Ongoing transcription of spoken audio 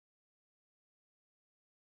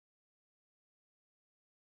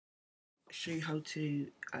show you how to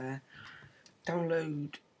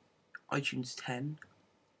download iTunes 10,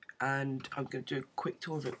 and I'm going to do a quick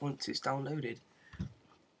tour of it once it's downloaded.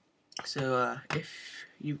 So if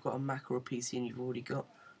you've got a Mac or a PC and you've already got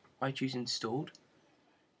iTunes installed,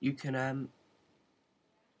 you can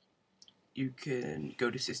go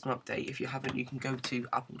to System Update. If you haven't, you can go to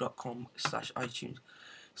apple.com/iTunes.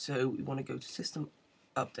 So we want to go to System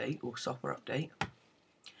Update or Software Update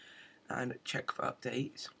and check for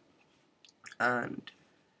updates. And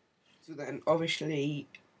so then obviously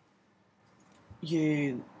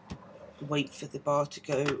you wait for the bar to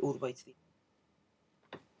go all the way to the...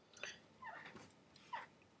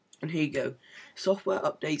 And here you go. Software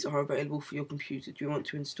updates are available for your computer. Do you want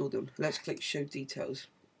to install them? Let's click Show Details.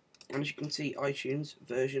 And as you can see, iTunes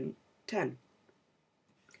version 10.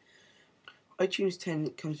 iTunes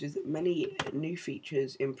 10 comes with many new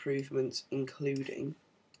features, improvements, including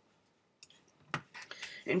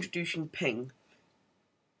introducing Ping.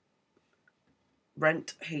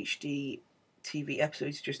 Rent HD TV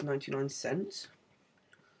episodes just 99 cents.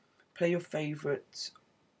 Play your favourites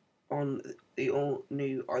on the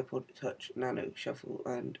all-new iPod Touch, Nano, Shuffle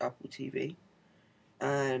and Apple TV.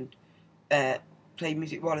 And play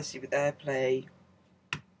music wirelessly with AirPlay.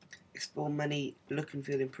 Explore many look and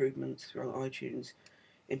feel improvements throughout iTunes.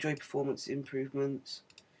 Enjoy performance improvements.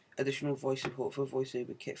 Additional voice support for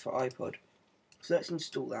VoiceOver kit for iPod. So let's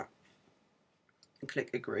install that. And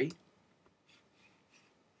click Agree.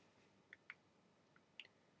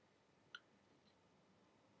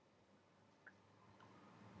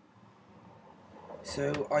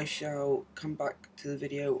 So I shall come back to the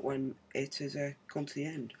video when it has gone to the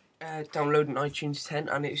end. Downloading iTunes 10,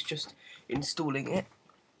 and it's just installing it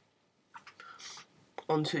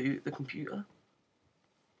onto the computer.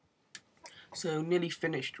 So nearly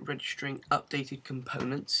finished registering updated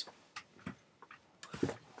components.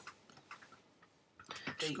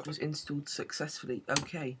 It was installed successfully.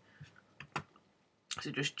 Okay.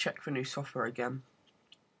 So just check for new software again.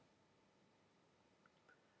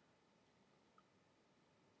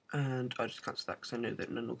 And I just cancel that because I know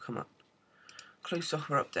that none will come up. Close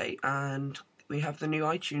software update, and we have the new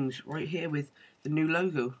iTunes right here with the new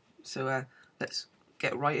logo. So let's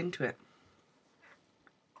get right into it.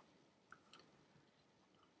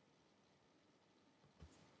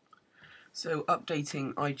 So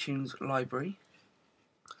updating iTunes library.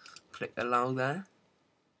 Click allow there.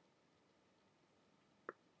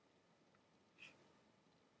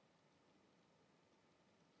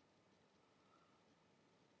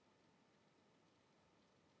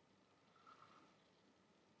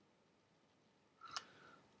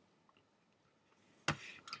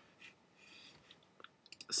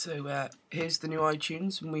 So here's the new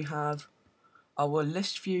iTunes, and we have our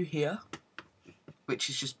list view here, which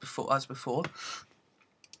is just as before.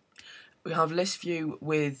 We have list view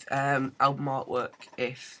with album artwork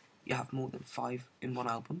if you have more than 5 in one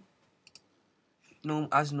album.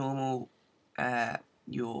 As normal,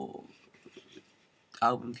 your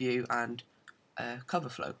album view and cover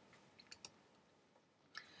flow.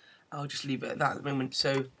 I'll just leave it at that at the moment.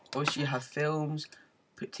 So obviously you have films,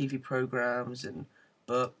 TV programs and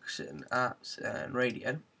books and apps and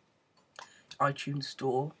radio. iTunes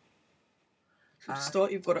Store. So to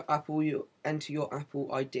start, you've got to enter your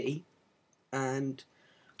Apple ID, and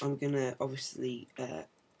I'm gonna obviously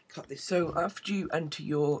cut this. So after you enter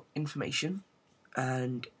your information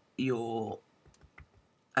and what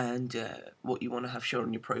you want to have shown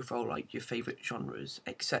on your profile, like your favourite genres,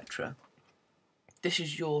 etc. This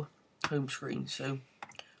is your home screen. So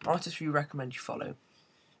artists we recommend you follow.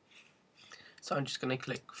 So I'm just going to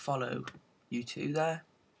click follow U2 there.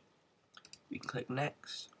 We can click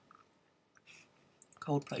next.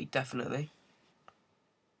 Coldplay, definitely.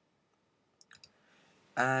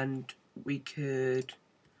 And we could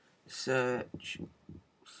search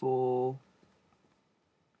for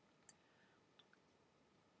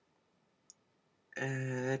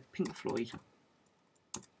Pink Floyd.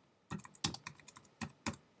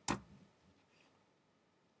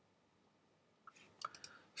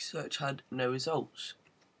 Search had no results.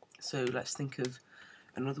 So let's think of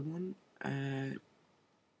another one.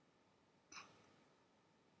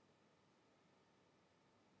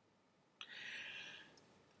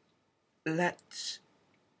 Let's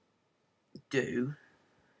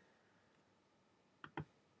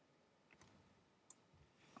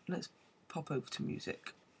pop over to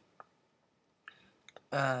music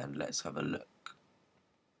and let's have a look.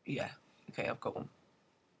 Yeah, okay, I've got one.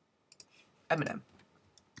 Eminem.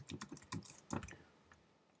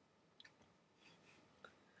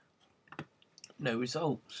 No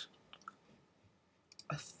results.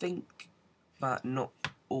 I think that not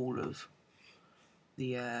all of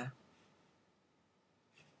the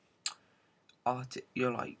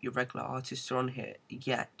your regular artists are on here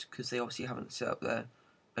yet, because they obviously haven't set up their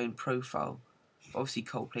own profile. Obviously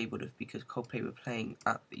Coldplay would have, because Coldplay were playing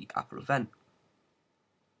at the Apple event.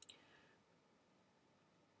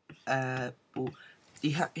 Well,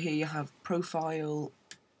 here you have profile,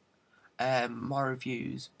 my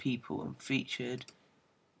reviews, people, and featured.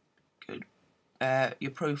 Good.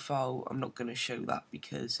 Your profile, I'm not going to show that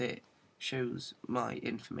because it shows my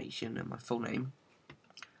information and my full name.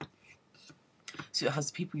 So it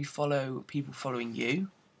has people you follow, people following you,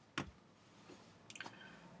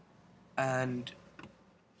 and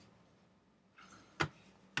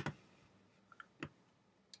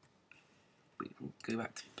we can go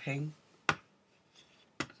back to ping.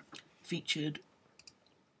 Featured.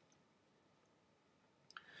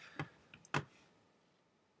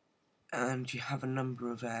 And you have a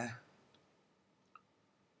number of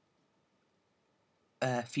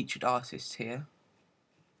featured artists here.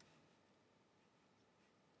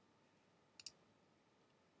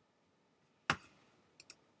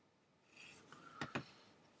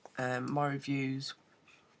 My reviews.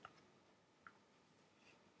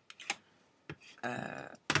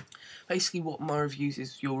 Basically what my reviews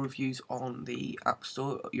is your reviews on the App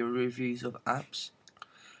Store, your reviews of apps.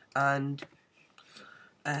 And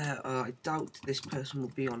I doubt this person will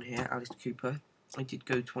be on here, Alice Cooper. I did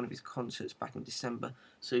go to one of his concerts back in December,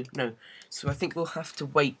 so no. So I think we'll have to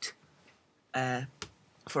wait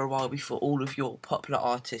for a while before all of your popular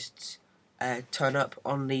artists turn up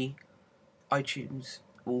on the iTunes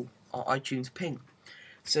or iTunes ping.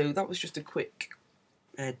 So that was just a quick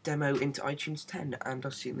demo into iTunes 10, and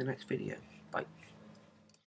I'll see you in the next video. Bye.